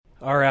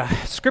Our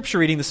scripture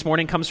reading this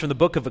morning comes from the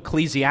book of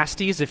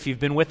Ecclesiastes. If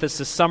you've been with us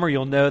this summer,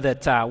 you'll know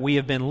that we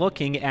have been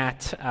looking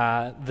at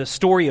the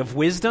story of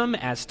wisdom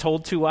as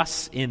told to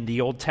us in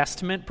the Old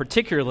Testament.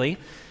 Particularly,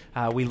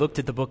 we looked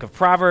at the book of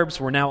Proverbs.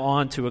 We're now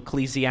on to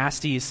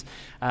Ecclesiastes.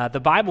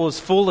 The Bible is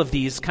full of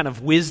these kind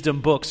of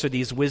wisdom books or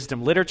these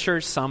wisdom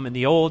literatures, some in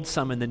the Old,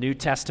 some in the New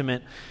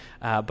Testament.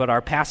 But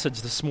our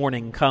passage this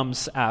morning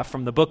comes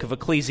from the book of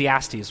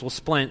Ecclesiastes. We'll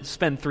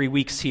spend 3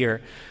 weeks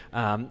here,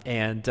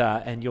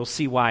 and you'll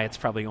see why it's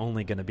probably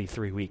only going to be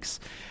 3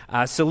 weeks.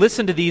 So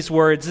listen to these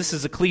words. This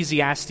is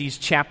Ecclesiastes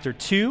chapter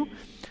 2,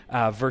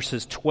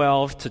 verses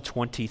 12 to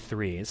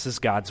 23. This is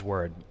God's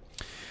word.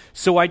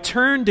 So I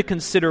turned to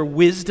consider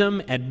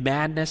wisdom and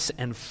madness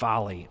and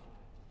folly.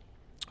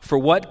 For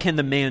what can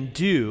the man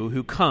do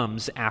who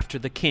comes after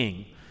the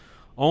king?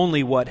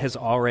 Only what has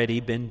already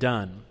been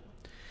done.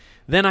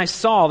 Then I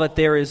saw that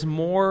there is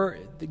more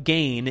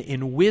gain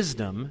in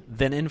wisdom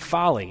than in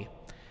folly,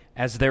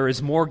 as there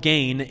is more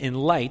gain in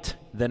light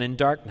than in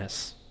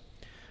darkness.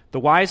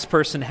 The wise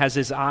person has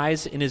his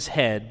eyes in his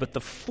head, but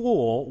the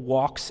fool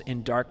walks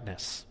in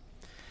darkness.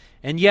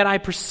 And yet I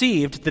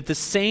perceived that the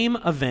same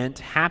event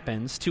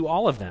happens to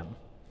all of them.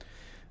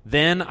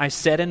 Then I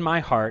said in my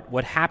heart,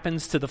 what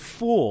happens to the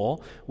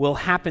fool will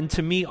happen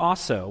to me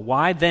also.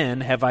 Why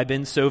then have I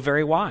been so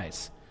very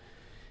wise?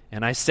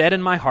 And I said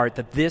in my heart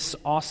that this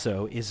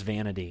also is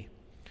vanity.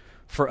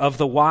 For of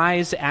the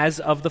wise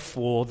as of the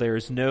fool there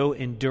is no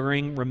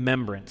enduring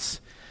remembrance,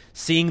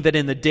 seeing that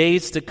in the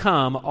days to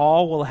come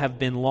all will have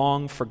been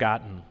long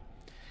forgotten.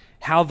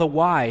 How the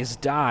wise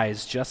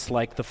dies just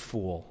like the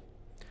fool.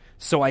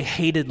 So I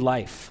hated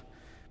life,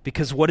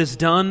 because what is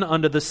done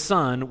under the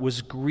sun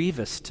was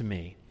grievous to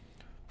me,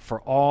 for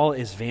all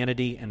is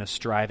vanity and a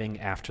striving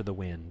after the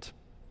wind.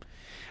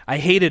 I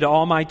hated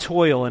all my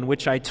toil in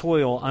which I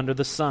toil under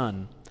the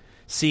sun,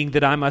 seeing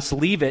that I must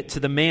leave it to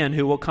the man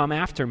who will come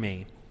after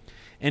me.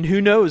 And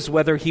who knows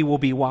whether he will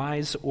be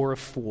wise or a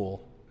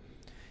fool?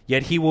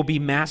 Yet he will be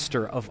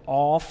master of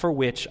all for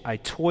which I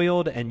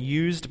toiled and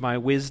used my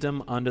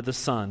wisdom under the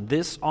sun.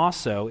 This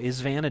also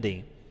is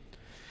vanity.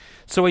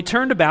 So I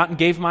turned about and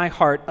gave my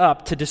heart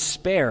up to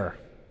despair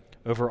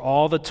over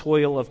all the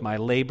toil of my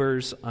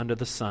labors under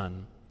the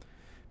sun.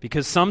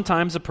 Because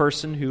sometimes a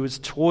person who has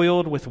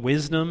toiled with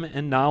wisdom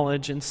and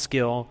knowledge and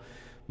skill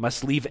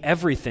must leave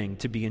everything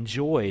to be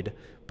enjoyed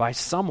by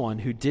someone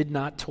who did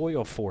not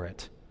toil for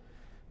it.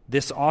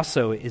 This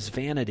also is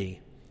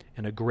vanity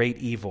and a great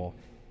evil.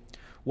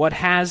 What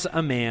has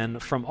a man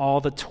from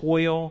all the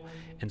toil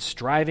and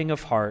striving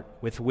of heart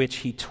with which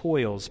he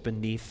toils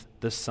beneath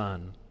the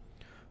sun?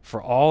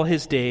 For all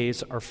his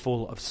days are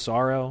full of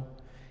sorrow,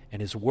 and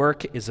his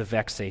work is a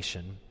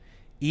vexation.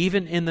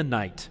 Even in the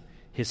night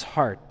his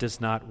heart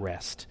does not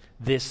rest.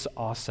 This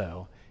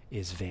also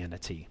is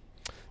vanity.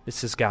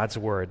 This is God's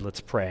word.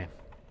 Let's pray.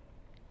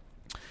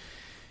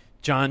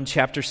 John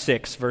chapter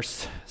 6,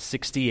 verse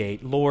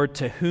 68. Lord,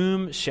 to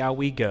whom shall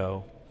we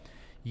go?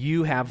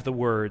 You have the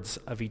words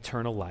of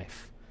eternal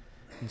life.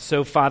 And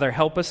so, Father,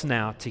 help us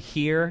now to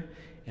hear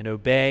and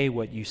obey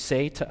what you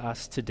say to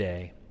us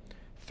today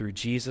through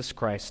Jesus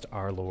Christ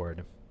our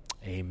Lord.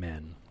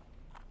 Amen.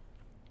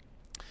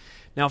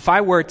 Now, if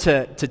I were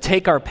to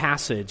take our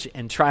passage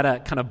and try to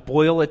kind of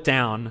boil it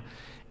down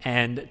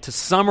and to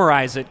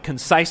summarize it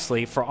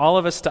concisely for all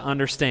of us to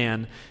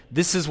understand,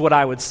 this is what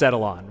I would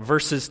settle on.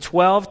 Verses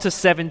 12 to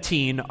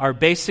 17 are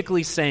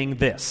basically saying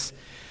this,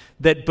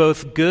 that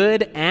both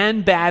good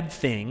and bad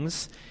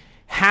things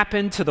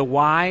happen to the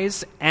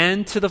wise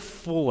and to the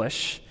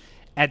foolish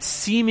at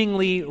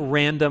seemingly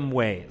random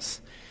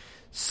ways.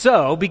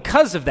 So,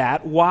 because of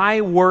that,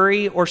 why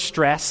worry or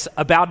stress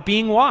about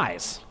being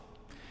wise?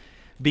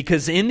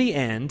 Because in the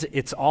end,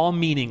 it's all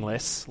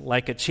meaningless,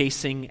 like a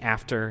chasing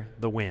after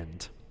the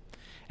wind.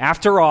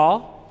 After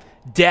all,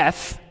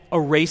 death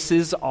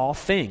erases all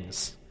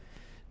things.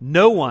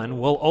 No one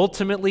will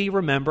ultimately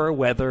remember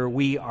whether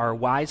we are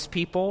wise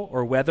people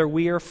or whether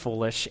we are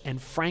foolish, and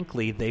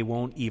frankly, they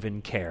won't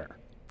even care.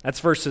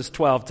 That's verses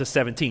 12 to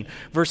 17.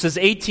 Verses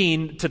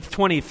 18 to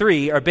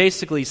 23 are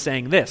basically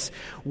saying this: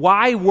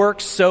 why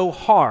work so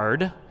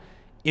hard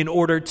in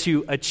order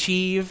to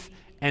achieve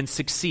and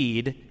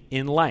succeed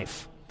in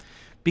life?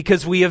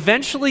 Because we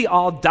eventually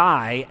all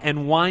die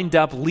and wind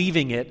up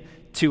leaving it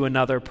to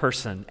another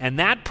person. And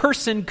that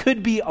person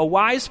could be a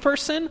wise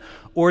person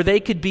or they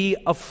could be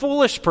a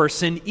foolish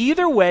person.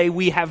 Either way,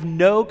 we have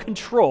no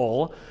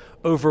control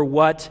over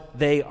what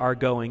they are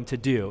going to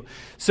do.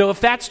 So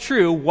if that's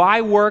true, why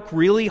work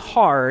really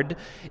hard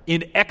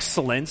in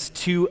excellence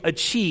to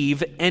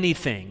achieve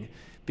anything?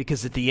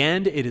 Because at the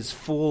end, it is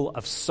full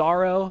of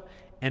sorrow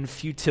and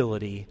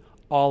futility.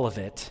 All of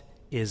it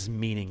is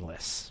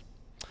meaningless.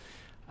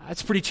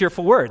 That's pretty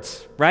cheerful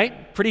words,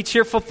 right? Pretty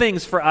cheerful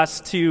things for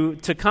us to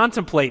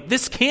contemplate.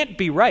 This can't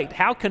be right.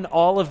 How can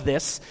all of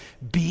this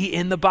be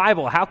in the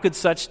Bible? How could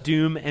such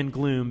doom and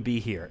gloom be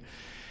here?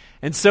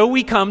 And so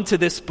we come to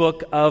this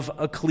book of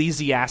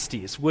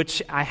Ecclesiastes,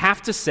 which I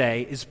have to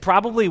say is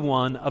probably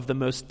one of the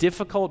most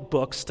difficult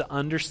books to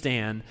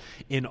understand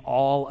in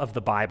all of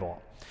the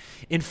Bible.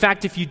 In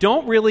fact, if you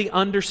don't really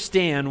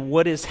understand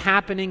what is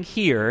happening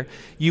here,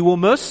 you will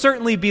most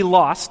certainly be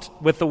lost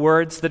with the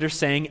words that are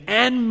saying,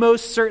 and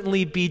most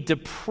certainly be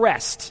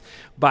depressed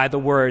by the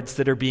words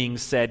that are being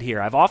said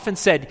here. I've often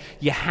said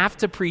you have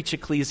to preach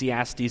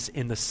Ecclesiastes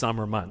in the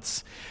summer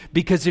months,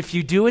 because if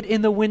you do it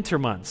in the winter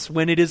months,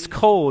 when it is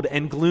cold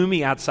and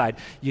gloomy outside,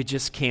 you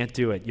just can't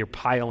do it. You're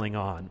piling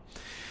on.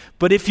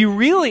 But if you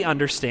really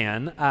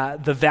understand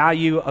the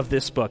value of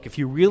this book, if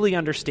you really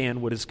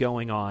understand what is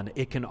going on,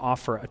 it can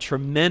offer a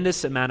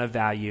tremendous amount of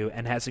value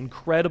and has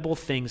incredible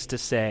things to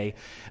say,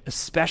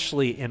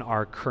 especially in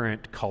our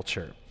current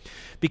culture.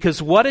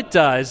 Because what it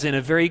does in a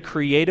very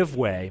creative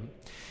way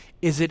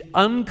is it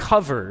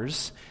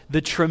uncovers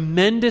the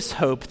tremendous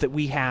hope that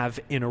we have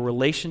in a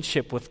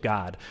relationship with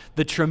God,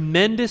 the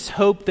tremendous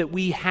hope that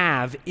we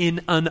have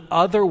in an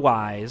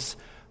otherwise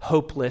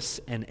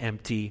hopeless and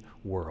empty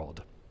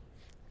world.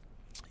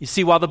 You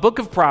see, while the book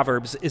of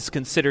Proverbs is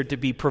considered to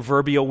be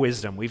proverbial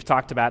wisdom, we've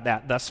talked about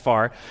that thus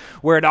far,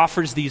 where it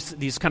offers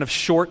these kind of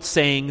short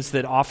sayings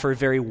that offer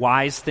very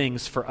wise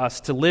things for us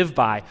to live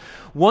by.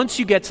 Once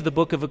you get to the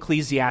book of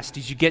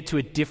Ecclesiastes, you get to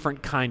a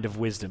different kind of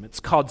wisdom.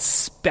 It's called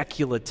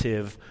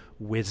speculative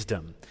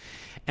wisdom.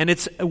 And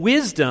it's a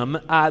wisdom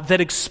that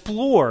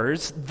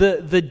explores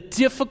the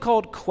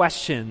difficult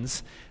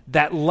questions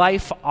that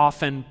life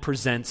often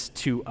presents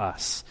to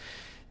us.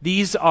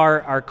 These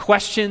are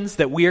questions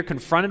that we are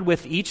confronted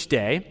with each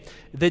day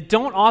that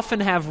don't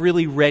often have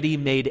really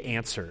ready-made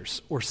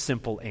answers or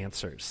simple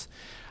answers.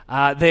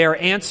 They are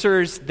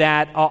answers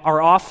that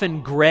are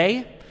often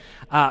gray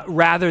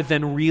rather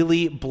than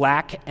really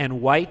black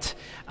and white.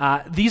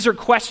 These are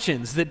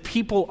questions that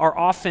people are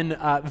often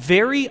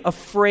very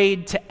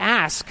afraid to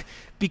ask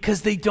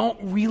because they don't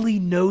really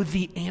know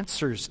the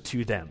answers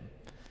to them.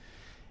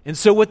 And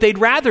so what they'd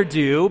rather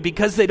do,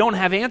 because they don't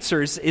have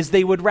answers, is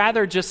they would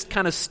rather just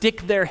kind of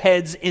stick their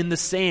heads in the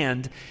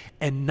sand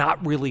and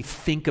not really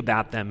think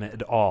about them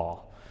at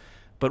all.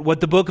 But what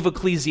the book of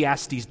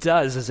Ecclesiastes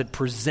does is it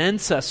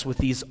presents us with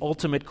these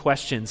ultimate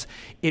questions.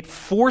 It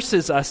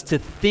forces us to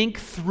think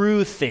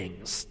through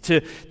things,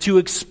 to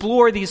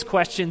explore these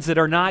questions that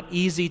are not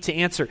easy to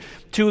answer,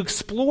 to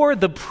explore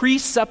the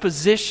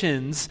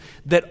presuppositions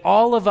that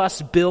all of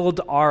us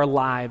build our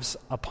lives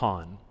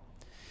upon.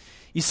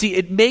 You see,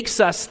 it makes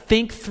us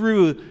think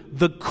through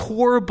the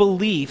core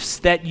beliefs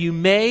that you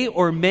may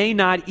or may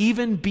not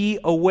even be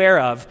aware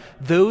of,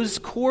 those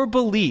core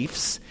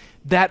beliefs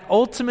that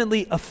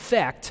ultimately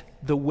affect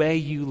the way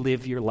you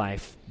live your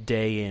life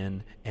day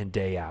in and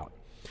day out.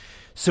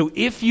 So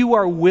if you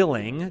are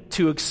willing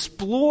to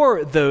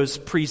explore those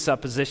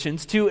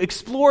presuppositions, to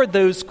explore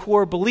those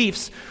core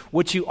beliefs,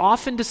 what you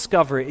often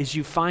discover is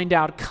you find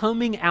out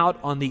coming out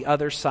on the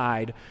other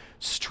side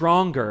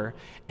stronger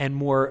and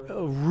more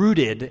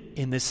rooted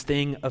in this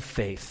thing of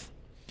faith.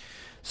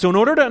 So in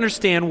order to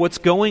understand what's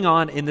going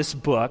on in this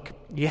book,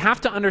 you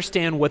have to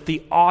understand what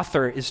the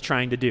author is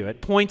trying to do. At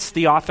points,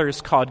 the author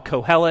is called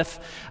Koheleth.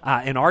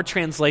 In our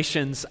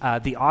translations,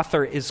 the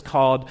author is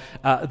called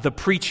the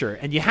preacher.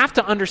 And you have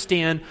to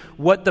understand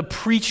what the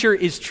preacher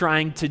is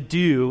trying to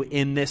do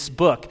in this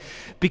book,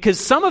 because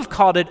some have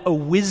called it a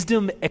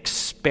wisdom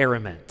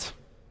experiment.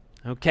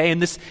 Okay,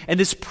 and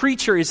this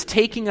preacher is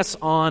taking us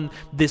on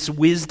this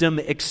wisdom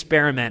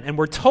experiment, and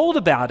we're told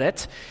about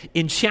it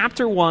in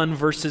chapter 1,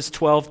 verses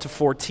 12 to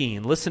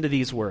 14. Listen to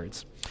these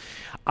words.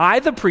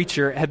 I, the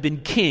preacher, have been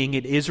king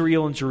in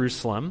Israel and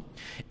Jerusalem,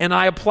 and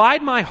I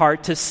applied my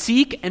heart to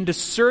seek and to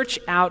search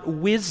out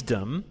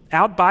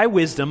by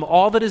wisdom,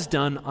 all that is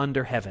done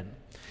under heaven.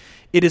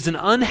 It is an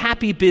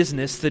unhappy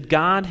business that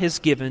God has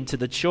given to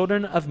the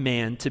children of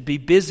man to be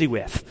busy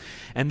with.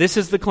 And this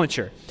is the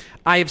clincher.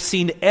 I have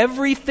seen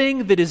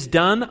everything that is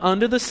done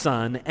under the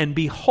sun, and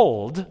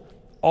behold,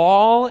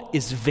 all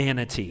is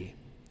vanity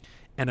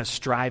and a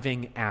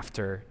striving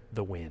after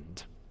the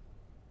wind.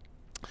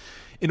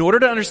 In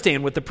order to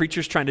understand what the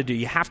preacher's trying to do,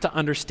 you have to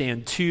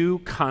understand two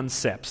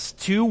concepts,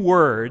 two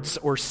words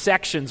or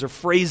sections or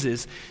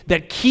phrases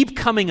that keep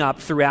coming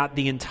up throughout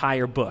the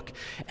entire book.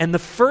 And the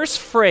first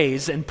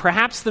phrase, and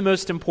perhaps the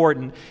most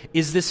important,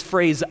 is this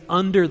phrase,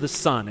 under the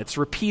sun. It's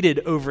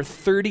repeated over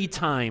 30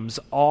 times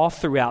all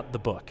throughout the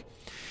book.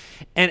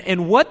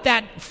 And what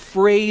that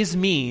phrase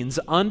means,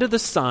 under the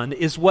sun,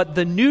 is what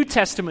the New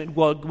Testament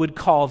would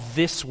call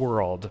this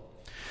world.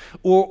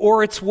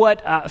 Or it's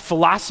what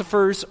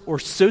philosophers or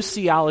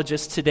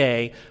sociologists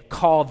today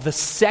call the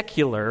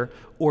secular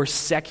or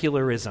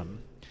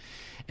secularism.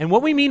 And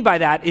what we mean by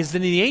that is that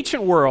in the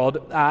ancient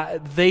world,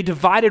 they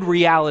divided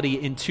reality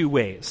in two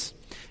ways.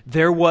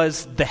 There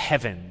was the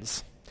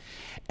heavens.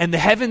 And the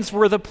heavens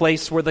were the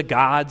place where the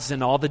gods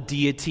and all the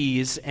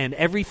deities and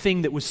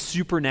everything that was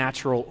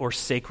supernatural or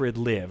sacred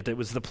lived. It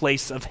was the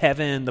place of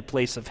heaven, the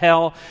place of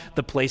hell,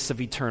 the place of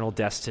eternal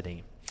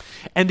destiny.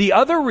 And the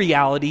other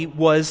reality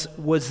was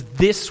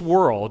this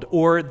world,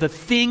 or the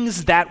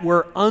things that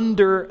were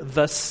under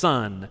the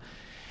sun.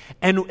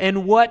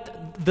 And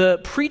what the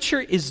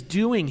preacher is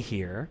doing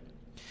here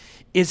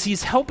is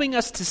he's helping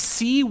us to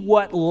see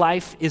what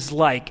life is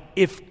like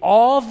if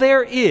all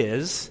there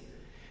is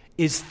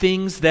is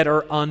things that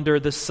are under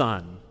the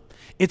sun.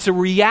 It's a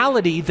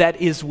reality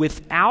that is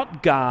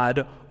without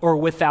God or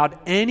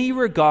without any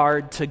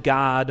regard to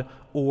God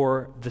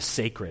or the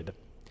sacred.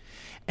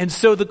 And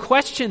so the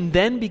question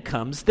then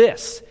becomes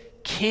this: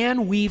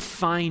 can we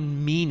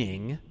find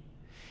meaning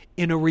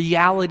in a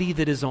reality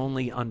that is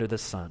only under the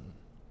sun?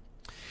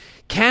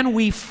 Can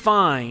we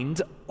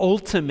find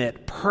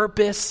ultimate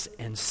purpose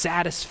and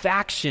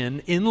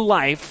satisfaction in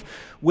life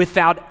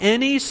without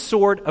any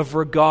sort of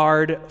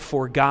regard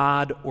for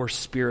God or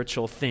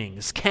spiritual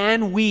things?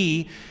 Can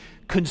we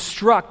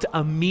construct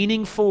a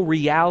meaningful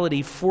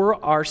reality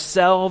for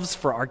ourselves,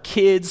 for our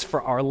kids,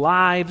 for our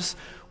lives,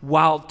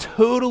 while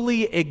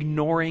totally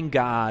ignoring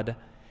God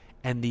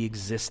and the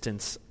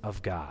existence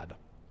of God?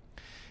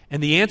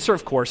 And the answer,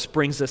 of course,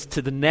 brings us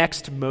to the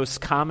next most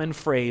common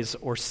phrase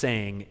or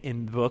saying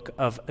in the book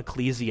of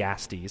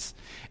Ecclesiastes,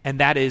 and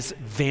that is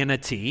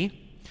vanity.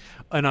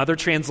 In other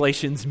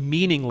translations,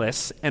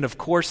 meaningless. And of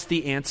course,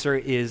 the answer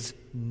is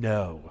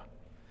no.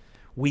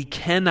 We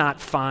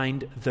cannot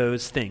find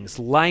those things.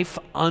 Life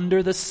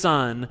under the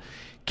sun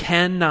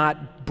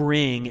cannot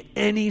bring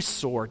any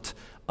sort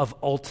of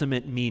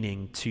ultimate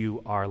meaning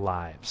to our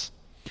lives.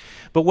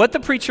 But what the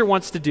preacher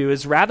wants to do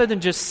is, rather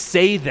than just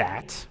say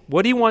that,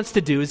 what he wants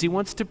to do is he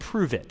wants to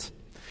prove it.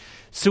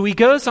 So he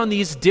goes on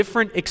these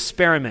different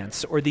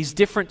experiments or these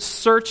different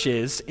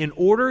searches in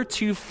order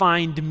to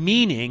find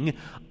meaning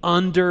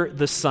under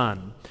the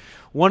sun.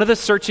 One of the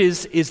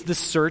searches is the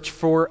search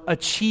for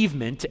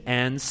achievement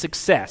and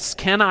success.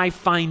 Can I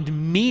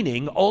find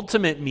meaning,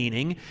 ultimate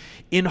meaning,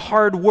 in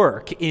hard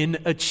work, in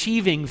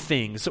achieving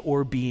things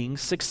or being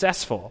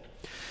successful?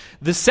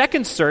 The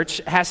second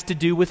search has to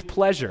do with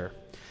pleasure.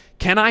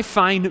 Can I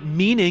find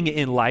meaning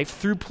in life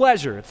through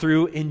pleasure,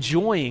 through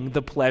enjoying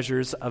the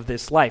pleasures of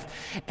this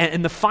life?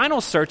 And the final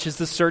search is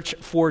the search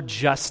for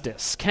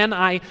justice. Can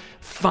I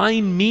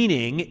find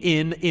meaning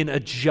in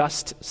a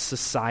just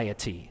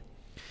society?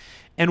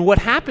 And what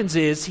happens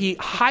is he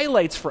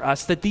highlights for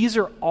us that these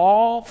are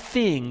all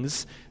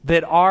things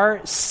that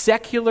our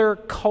secular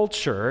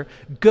culture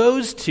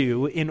goes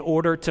to in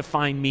order to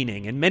find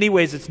meaning. In many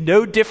ways, it's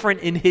no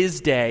different in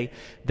his day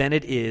than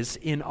it is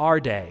in our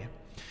day.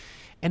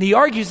 And he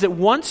argues that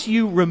once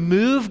you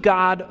remove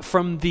God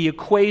from the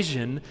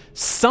equation,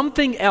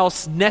 something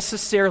else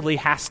necessarily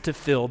has to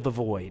fill the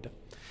void.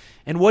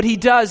 And what he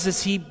does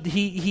is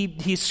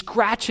he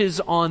scratches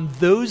on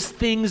those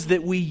things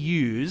that we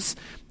use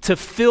to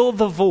fill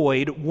the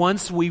void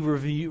once we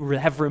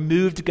have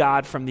removed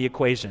God from the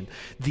equation,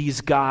 these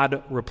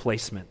God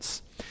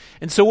replacements.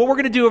 And so what we're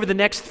going to do over the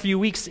next few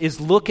weeks is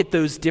look at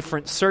those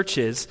different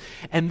searches.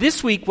 And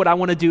this week what I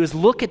want to do is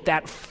look at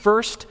that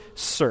first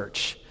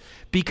search.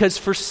 Because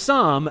for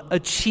some,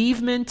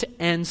 achievement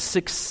and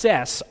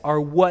success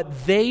are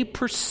what they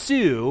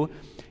pursue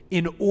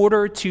in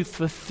order to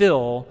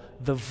fulfill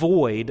the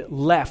void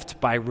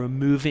left by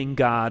removing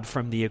God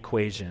from the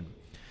equation.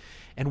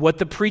 And what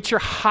the preacher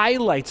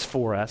highlights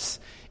for us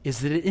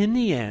is that in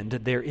the end,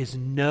 there is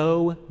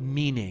no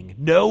meaning,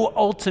 no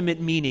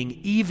ultimate meaning,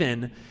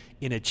 even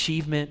in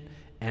achievement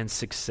and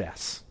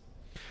success.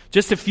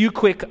 Just a few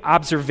quick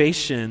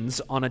observations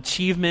on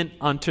achievement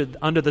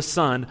under the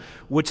sun,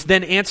 which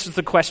then answers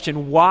the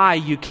question why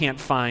you can't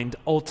find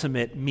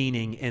ultimate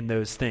meaning in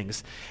those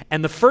things.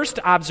 And the first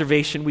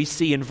observation we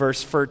see in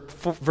verse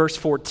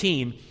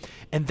 14,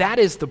 and that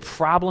is the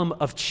problem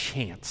of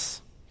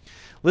chance.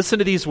 Listen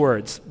to these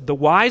words. The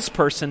wise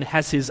person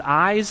has his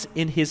eyes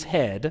in his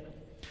head,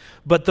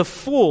 but the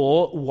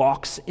fool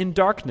walks in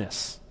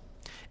darkness.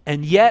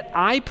 And yet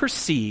I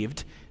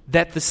perceived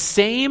that the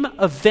same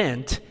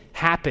event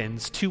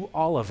happens to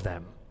all of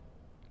them.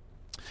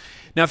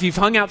 Now, if you've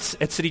hung out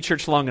at City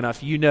Church long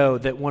enough, you know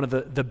that one of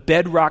the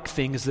bedrock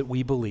things that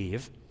we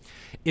believe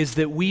is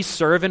that we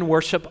serve and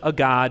worship a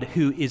God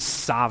who is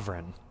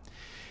sovereign.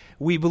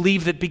 We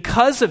believe that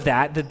because of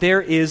that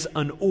there is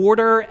an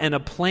order and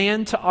a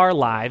plan to our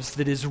lives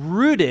that is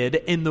rooted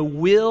in the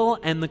will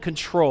and the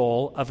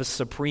control of a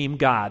supreme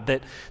God.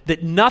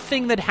 That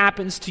nothing that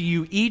happens to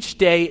you each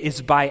day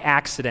is by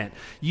accident.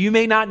 You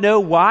may not know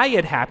why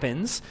it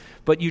happens,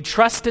 but you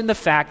trust in the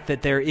fact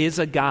that there is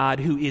a God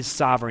who is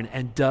sovereign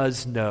and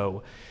does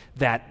know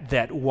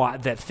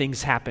that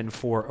things happen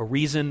for a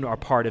reason or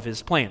part of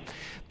his plan.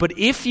 But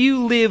if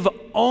you live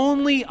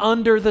only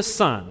under the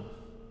sun,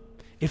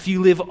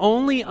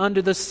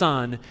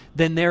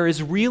 then there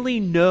is really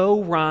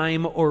no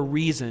rhyme or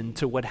reason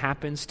to what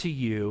happens to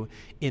you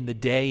in the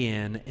day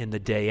in and the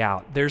day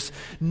out. There's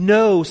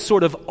no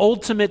sort of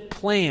ultimate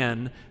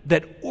plan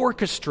that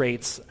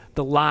orchestrates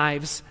the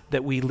lives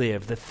that we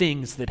live, the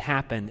things that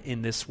happen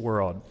in this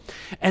world.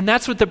 And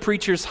that's what the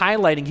preacher's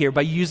highlighting here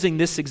by using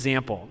this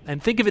example.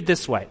 And think of it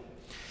this way.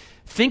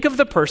 Think of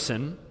the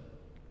person,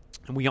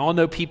 and we all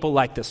know people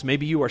like this.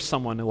 Maybe you are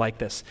someone like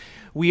this.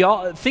 We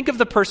all think of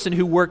the person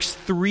who works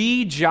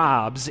 3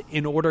 jobs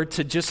in order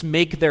to just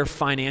make their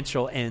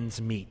financial ends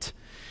meet.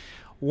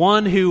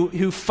 One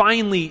who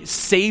finally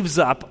saves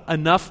up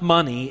enough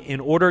money in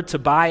order to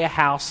buy a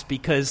house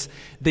because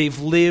they've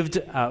lived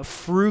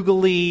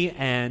frugally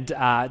and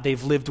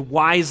they've lived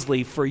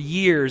wisely for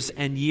years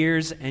and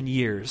years and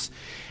years.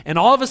 And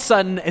all of a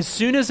sudden, as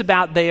soon as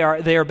they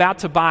are about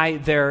to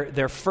buy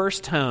their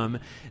first home,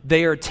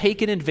 they are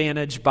taken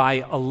advantage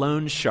by a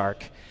loan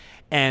shark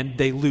and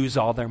they lose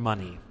all their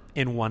money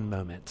in one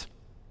moment.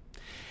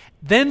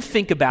 Then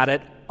think about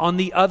it on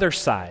the other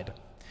side.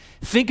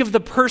 Think of the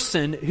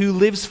person who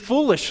lives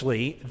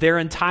foolishly their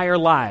entire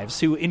lives,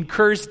 who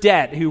incurs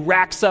debt, who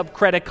racks up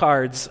credit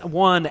cards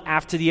one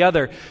after the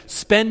other,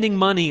 spending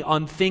money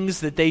on things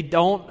that they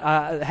don't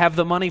have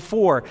the money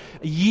for,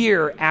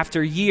 year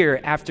after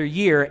year after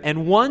year,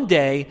 and one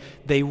day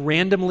they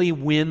randomly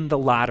win the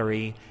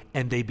lottery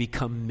and they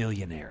become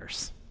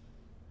millionaires.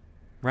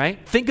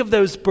 Right? Think of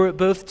those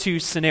both two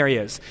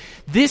scenarios.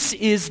 This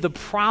is the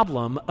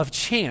problem of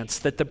chance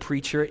that the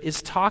preacher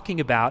is talking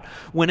about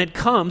when it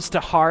comes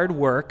to hard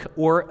work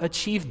or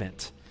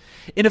achievement.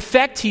 In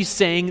effect, he's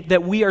saying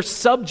that we are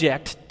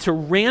subject to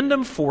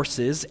random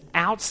forces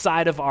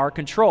outside of our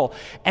control.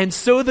 And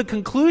so the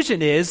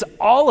conclusion is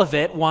all of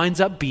it winds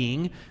up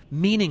being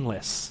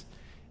meaningless.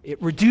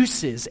 It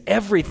reduces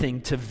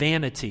everything to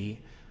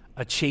vanity,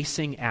 a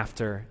chasing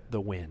after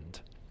the wind.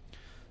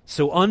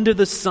 So under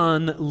the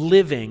sun,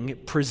 living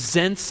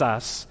presents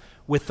us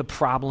with the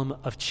problem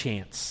of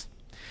chance.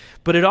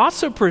 But it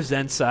also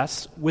presents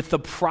us with the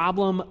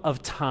problem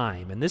of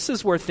time. And this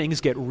is where things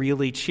get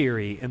really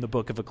cheery in the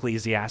book of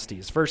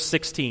Ecclesiastes. Verse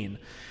 16,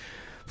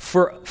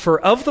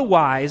 For of the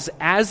wise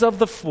as of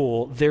the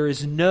fool there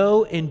is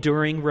no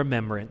enduring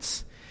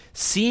remembrance,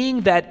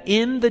 seeing that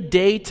in the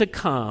day to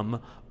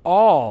come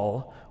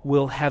all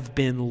will have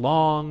been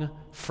long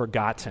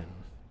forgotten.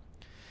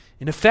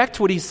 In effect,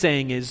 what he's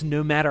saying is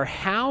no matter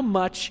how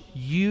much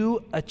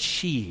you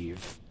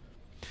achieve,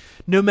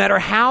 no matter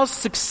how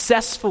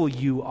successful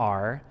you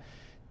are,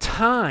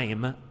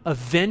 time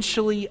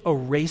eventually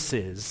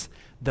erases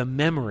the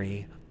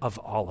memory of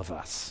all of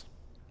us.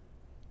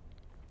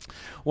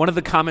 One of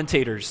the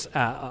commentators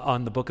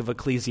on the book of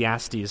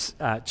Ecclesiastes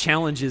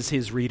challenges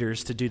his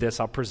readers to do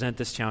this. I'll present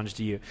this challenge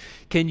to you.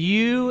 Can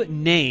you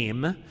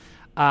name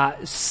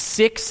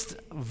six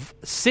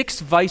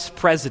vice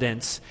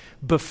presidents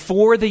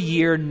before the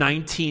year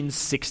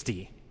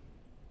 1960?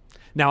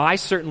 Now, I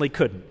certainly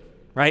couldn't,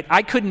 right?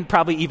 I couldn't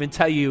probably even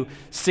tell you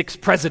 6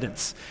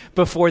 presidents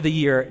before the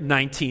year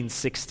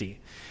 1960.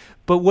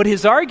 But what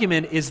his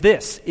argument is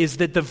this, is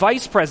that the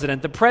vice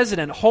president, the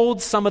president,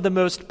 holds some of the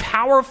most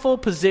powerful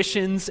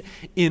positions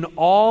in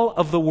all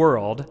of the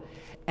world,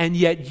 and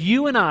yet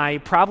you and I,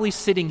 probably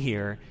sitting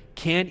here,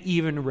 can't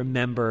even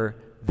remember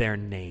their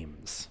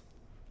names,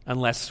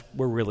 unless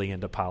we're really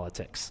into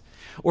politics.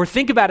 Or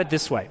think about it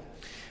this way.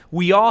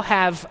 We all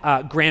have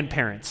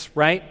grandparents,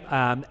 right?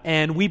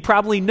 And we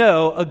probably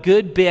know a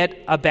good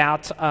bit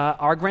about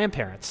our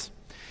grandparents.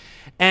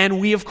 And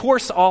we, of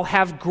course, all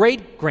have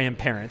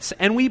great-grandparents.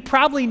 And we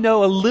probably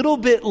know a little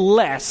bit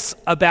less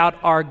about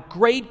our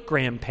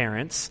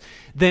great-grandparents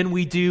than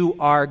we do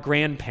our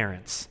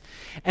grandparents.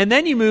 And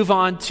then you move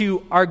on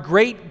to our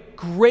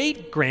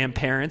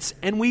great-great-grandparents,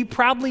 and we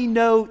probably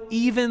know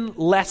even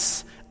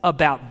less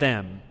about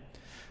them.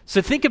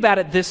 So think about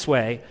it this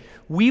way.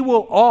 We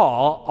will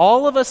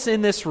all of us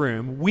in this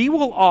room, we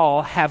will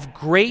all have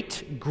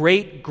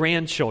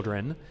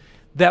great-great-grandchildren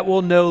that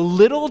will know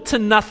little to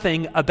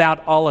nothing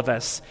about all of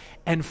us.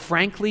 And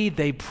frankly,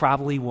 they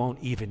probably won't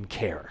even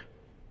care,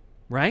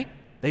 right?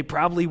 They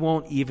probably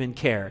won't even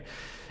care.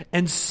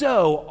 And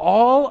so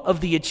all of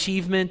the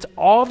achievement,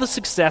 all the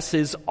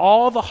successes,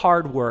 all the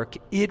hard work,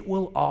 it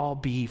will all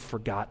be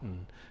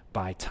forgotten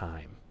by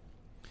time.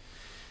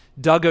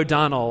 Doug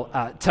O'Donnell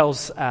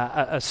tells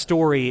a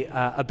story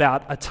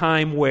about a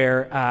time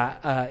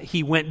where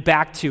he went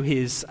back to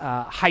his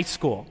high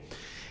school.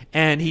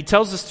 And he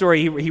tells the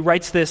story, he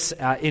writes this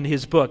in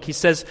his book. He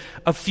says,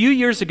 "A few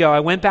years ago,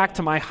 I went back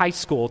to my high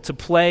school to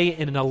play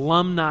in an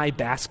alumni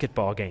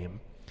basketball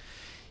game."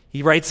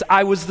 He writes,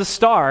 "I was the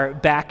star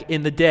back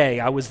in the day.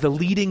 I was the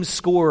leading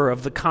scorer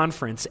of the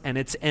conference and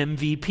its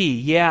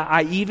MVP. Yeah,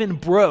 I even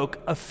broke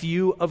a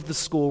few of the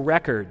school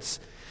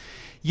records.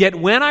 Yet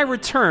when I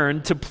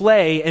returned to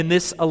play in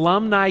this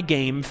alumni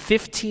game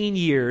 15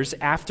 years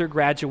after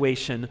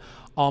graduation,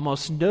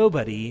 almost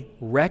nobody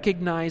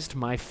recognized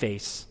my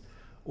face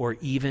or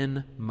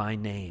even my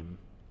name.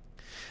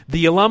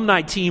 The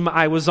alumni team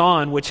I was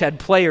on, which had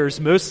players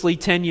mostly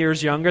 10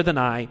 years younger than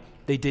I,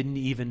 they didn't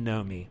even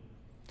know me.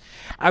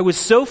 I was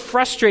so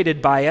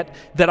frustrated by it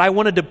that I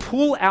wanted to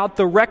pull out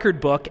the record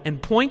book and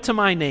point to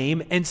my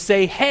name and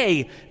say,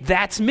 'Hey,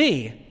 that's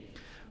me.'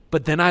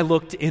 But then I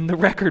looked in the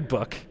record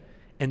book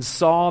and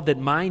saw that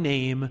my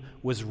name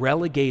was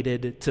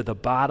relegated to the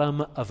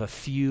bottom of a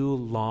few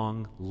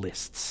long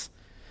lists.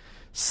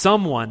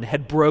 Someone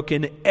had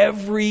broken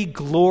every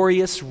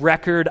glorious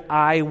record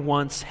I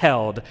once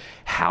held.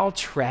 How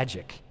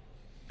tragic.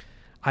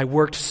 I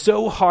worked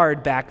so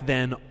hard back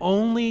then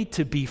only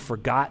to be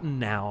forgotten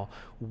now.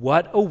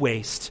 What a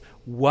waste,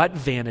 what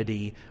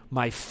vanity.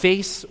 My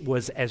face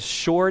was as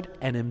short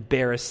and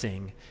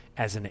embarrassing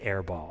as an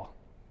airball.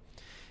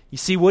 You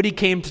see, what he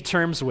came to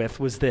terms with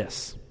was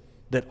this,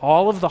 that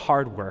all of the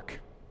hard work,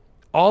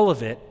 all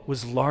of it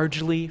was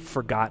largely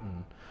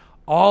forgotten.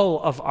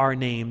 All of our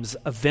names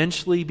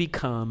eventually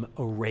become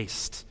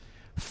erased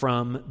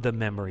from the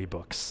memory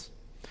books.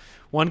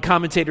 One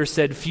commentator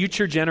said,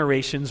 future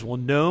generations will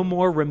no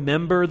more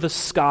remember the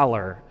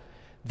scholar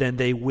than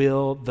they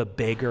will the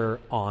beggar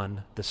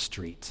on the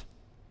street.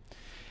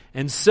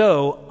 And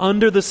so,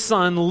 Under the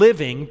Sun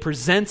Living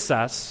presents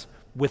us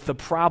with the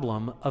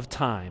problem of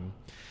time.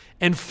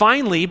 And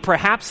finally,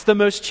 perhaps the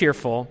most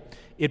cheerful,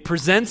 it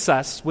presents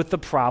us with the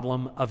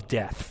problem of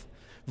death.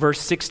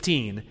 Verse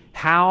 16,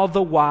 how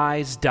the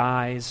wise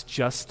dies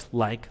just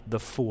like the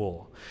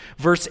fool.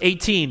 Verse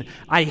 18,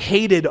 I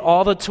hated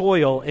all the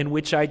toil in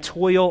which I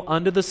toil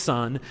under the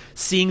sun,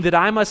 seeing that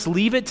I must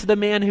leave it to the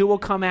man who will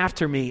come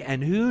after me,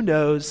 and who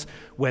knows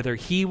whether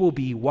he will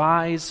be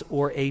wise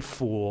or a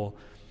fool.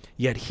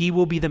 Yet he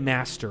will be the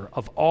master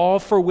of all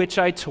for which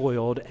I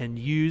toiled and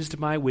used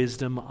my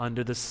wisdom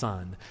under the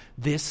sun.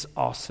 This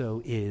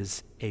also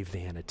is a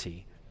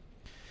vanity.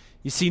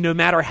 You see, no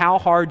matter how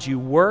hard you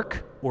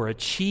work or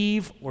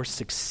achieve or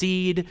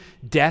succeed,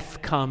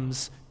 death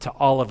comes to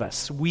all of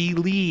us. We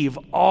leave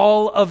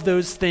all of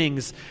those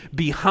things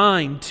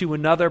behind to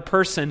another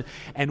person,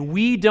 and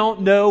we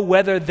don't know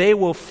whether they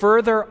will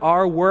further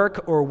our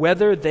work or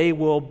whether they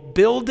will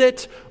build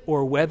it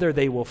or whether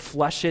they will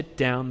flush it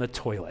down the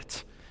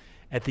toilet.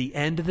 At the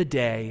end of the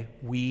day,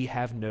 we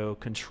have no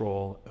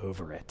control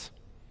over it.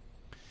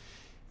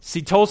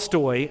 See,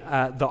 Tolstoy,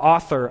 the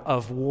author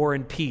of War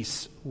and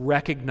Peace,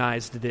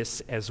 recognized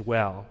this as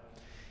well.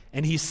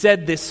 And he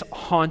said this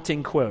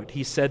haunting quote.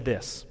 He said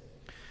this,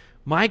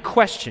 my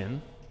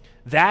question,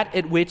 that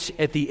at which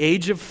at the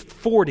age of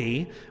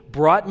 40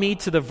 brought me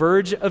to the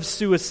verge of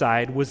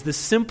suicide, was the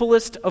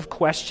simplest of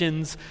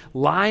questions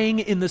lying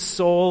in the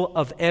soul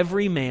of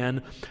every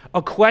man,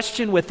 a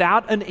question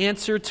without an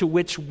answer to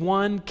which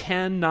one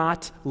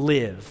cannot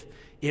live.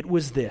 It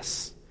was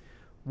this: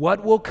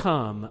 what will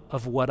come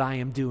of what I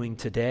am doing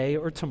today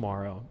or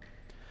tomorrow?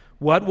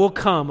 What will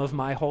come of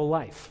my whole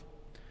life?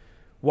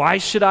 Why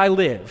should I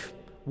live?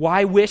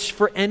 Why wish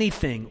for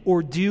anything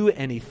or do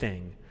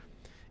anything?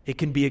 It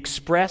can be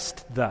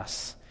expressed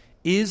thus: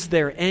 is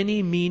there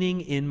any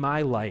meaning in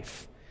my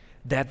life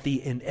that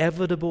the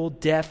inevitable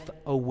death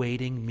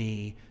awaiting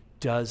me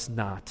does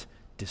not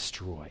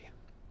destroy?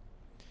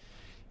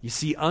 You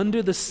see,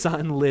 Under the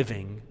Sun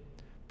Living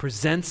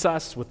presents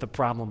us with the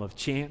problem of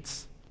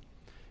chance,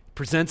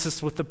 presents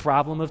us with the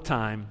problem of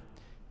time,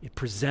 it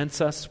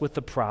presents us with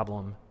the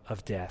problem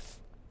of death.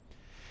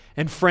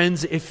 And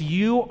friends, if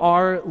you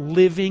are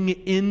living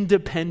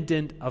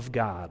independent of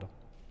God,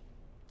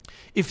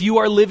 if you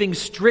are living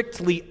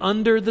strictly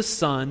under the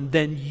sun,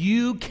 then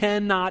you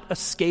cannot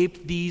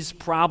escape these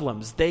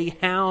problems. They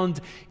hound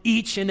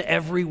each and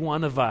every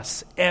one of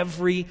us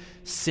every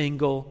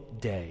single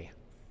day.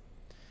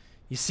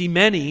 You see,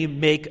 many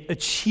make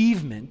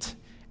achievement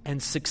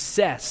and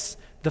success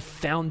the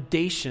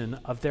foundation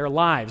of their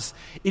lives.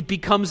 It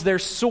becomes their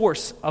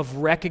source of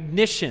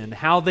recognition,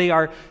 how they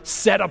are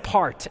set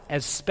apart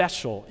as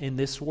special in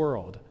this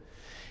world.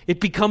 It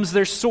becomes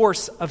their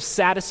source of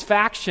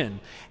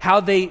satisfaction, how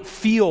they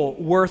feel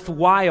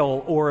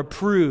worthwhile or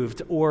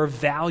approved or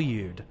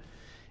valued.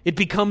 It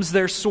becomes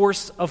their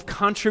source of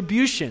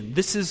contribution.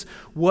 This is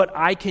what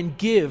I can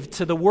give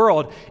to the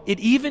world. It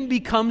even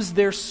becomes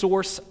their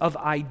source of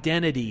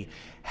identity,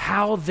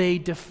 how they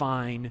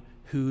define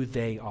who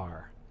they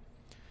are.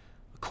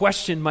 A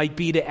question might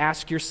be to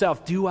ask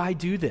yourself, do I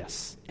do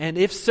this? And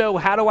if so,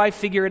 how do I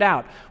figure it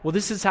out? Well,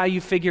 this is how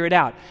you figure it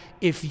out.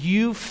 If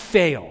you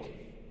fail,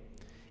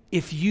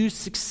 if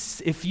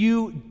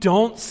you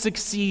don't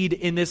succeed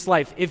in this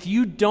life, if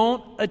you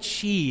don't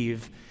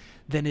achieve,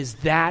 then is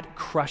that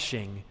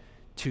crushing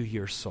to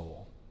your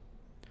soul?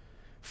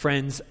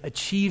 Friends,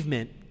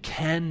 achievement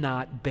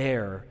cannot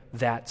bear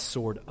that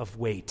sort of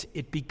weight.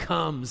 It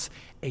becomes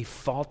a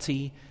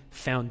faulty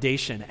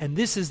foundation. And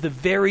this is the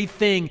very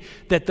thing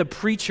that the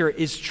preacher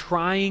is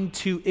trying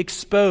to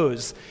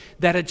expose,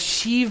 that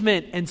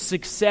achievement and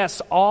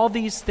success, all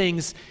these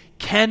things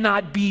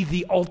cannot be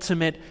the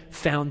ultimate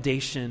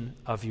foundation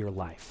of your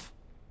life.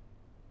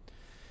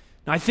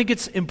 Now, I think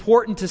it's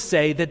important to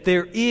say that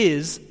there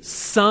is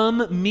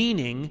some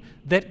meaning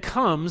that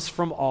comes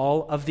from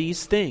all of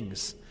these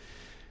things.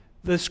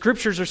 The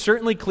scriptures are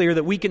certainly clear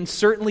that we can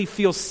certainly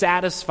feel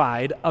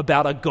satisfied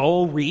about a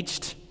goal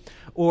reached,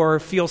 or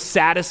feel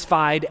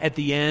satisfied at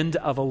the end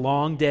of a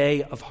long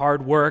day of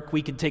hard work.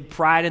 We can take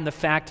pride in the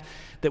fact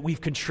that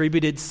we've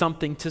contributed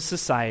something to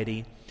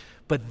society.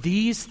 But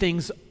these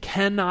things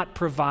cannot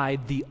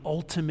provide the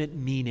ultimate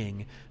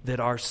meaning that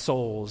our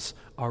souls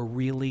are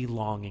really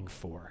longing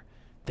for.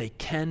 They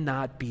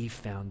cannot be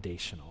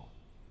foundational.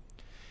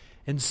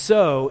 And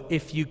so,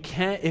 if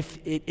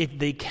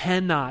they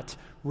cannot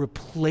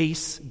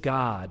replace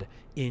God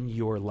in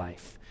your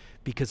life,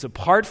 Because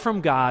apart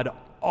from God,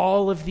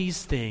 all of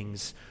these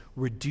things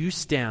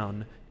reduce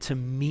down to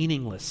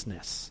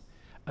meaninglessness,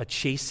 a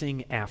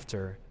chasing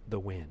after the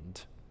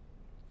wind.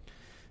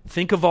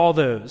 Think of all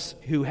those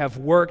who have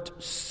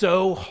worked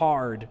so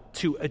hard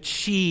to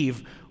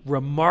achieve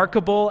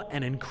remarkable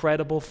and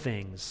incredible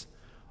things,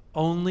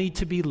 only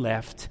to be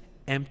left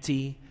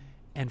empty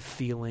and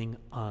feeling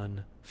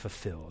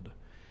unfulfilled.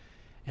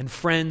 And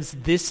friends,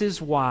 this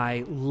is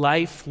why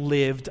life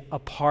lived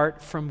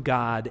apart from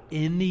God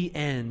in the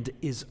end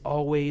is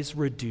always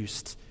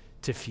reduced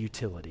to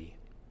futility.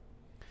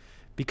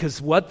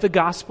 Because what the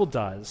gospel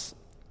does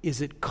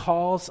is it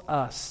calls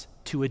us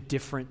to a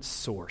different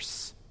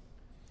source.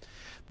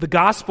 The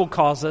gospel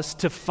calls us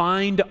to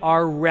find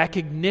our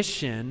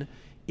recognition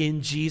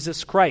in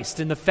Jesus Christ,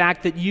 in the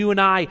fact that you and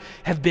I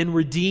have been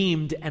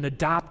redeemed and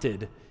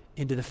adopted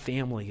into the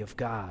family of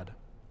God.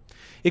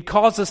 It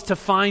calls us to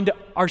find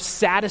our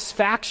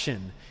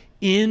satisfaction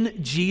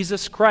in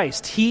Jesus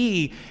Christ.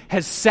 He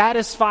has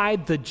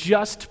satisfied the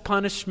just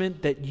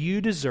punishment that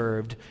you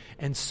deserved,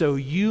 and so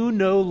you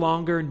no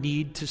longer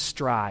need to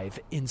strive.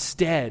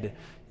 Instead,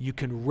 you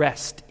can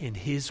rest in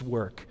His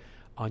work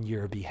on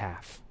your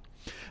behalf.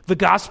 The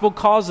gospel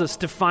calls us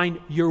to find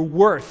your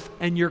worth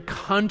and your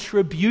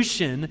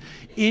contribution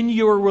in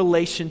your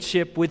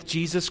relationship with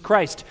Jesus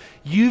Christ.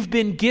 You've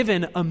been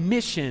given a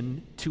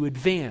mission to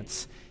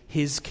advance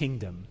His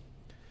kingdom.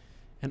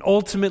 And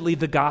ultimately,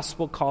 the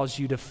gospel calls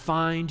you to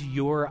find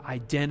your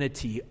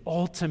identity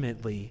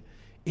ultimately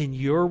in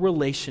your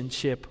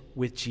relationship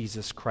with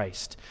Jesus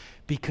Christ.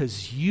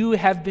 Because you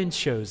have been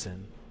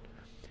chosen,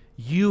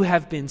 you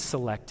have been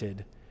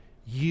selected,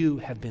 you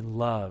have been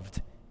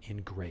loved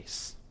in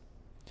grace.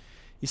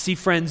 You see,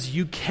 friends,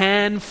 you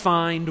can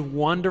find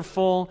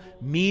wonderful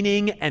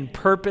meaning and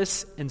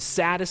purpose and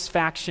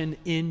satisfaction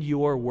in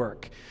your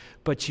work,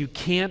 but you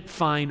can't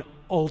find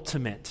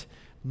ultimate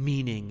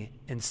meaning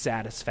and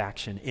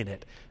satisfaction in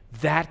it.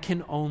 That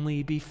can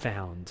only be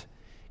found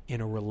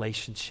in a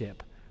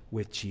relationship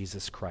with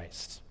Jesus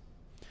Christ.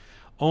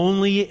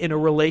 Only in a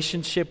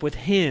relationship with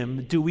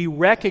Him do we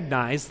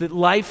recognize that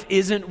life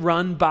isn't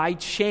run by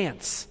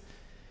chance.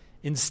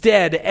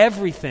 Instead,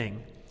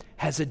 everything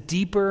has a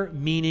deeper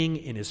meaning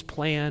in His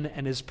plan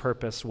and His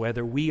purpose,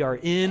 whether we are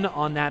in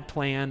on that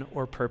plan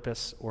or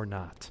purpose or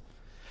not.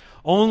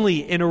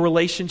 Only in a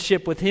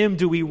relationship with Him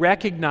do we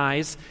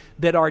recognize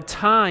that our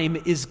time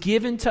is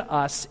given to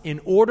us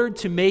in order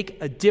to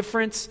make a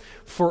difference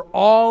for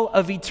all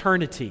of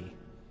eternity,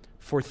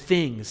 for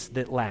things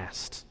that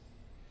last.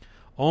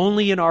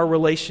 Only in our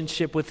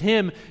relationship with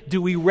Him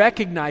do we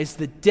recognize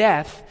that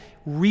death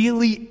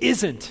really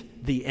isn't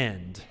the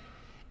end.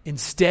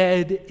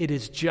 Instead, it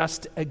is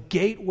just a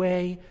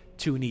gateway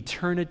to an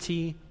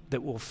eternity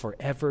that will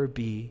forever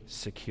be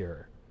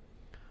secure.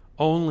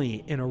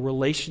 Only in a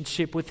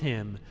relationship with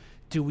Him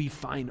do we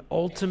find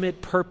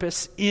ultimate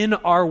purpose in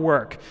our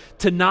work,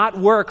 to not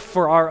work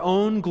for our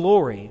own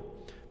glory,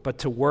 but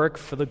to work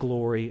for the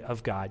glory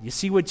of God. You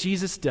see, what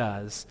Jesus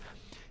does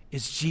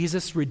is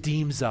Jesus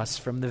redeems us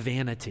from the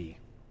vanity.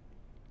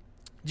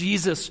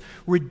 Jesus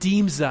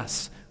redeems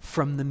us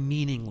from the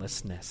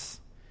meaninglessness.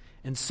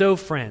 And so,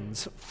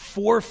 friends,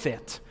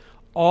 forfeit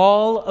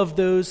all of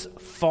those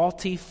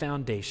faulty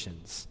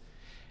foundations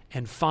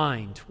and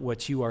find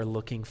what you are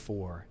looking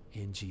for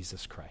in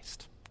Jesus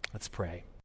Christ. Let's pray.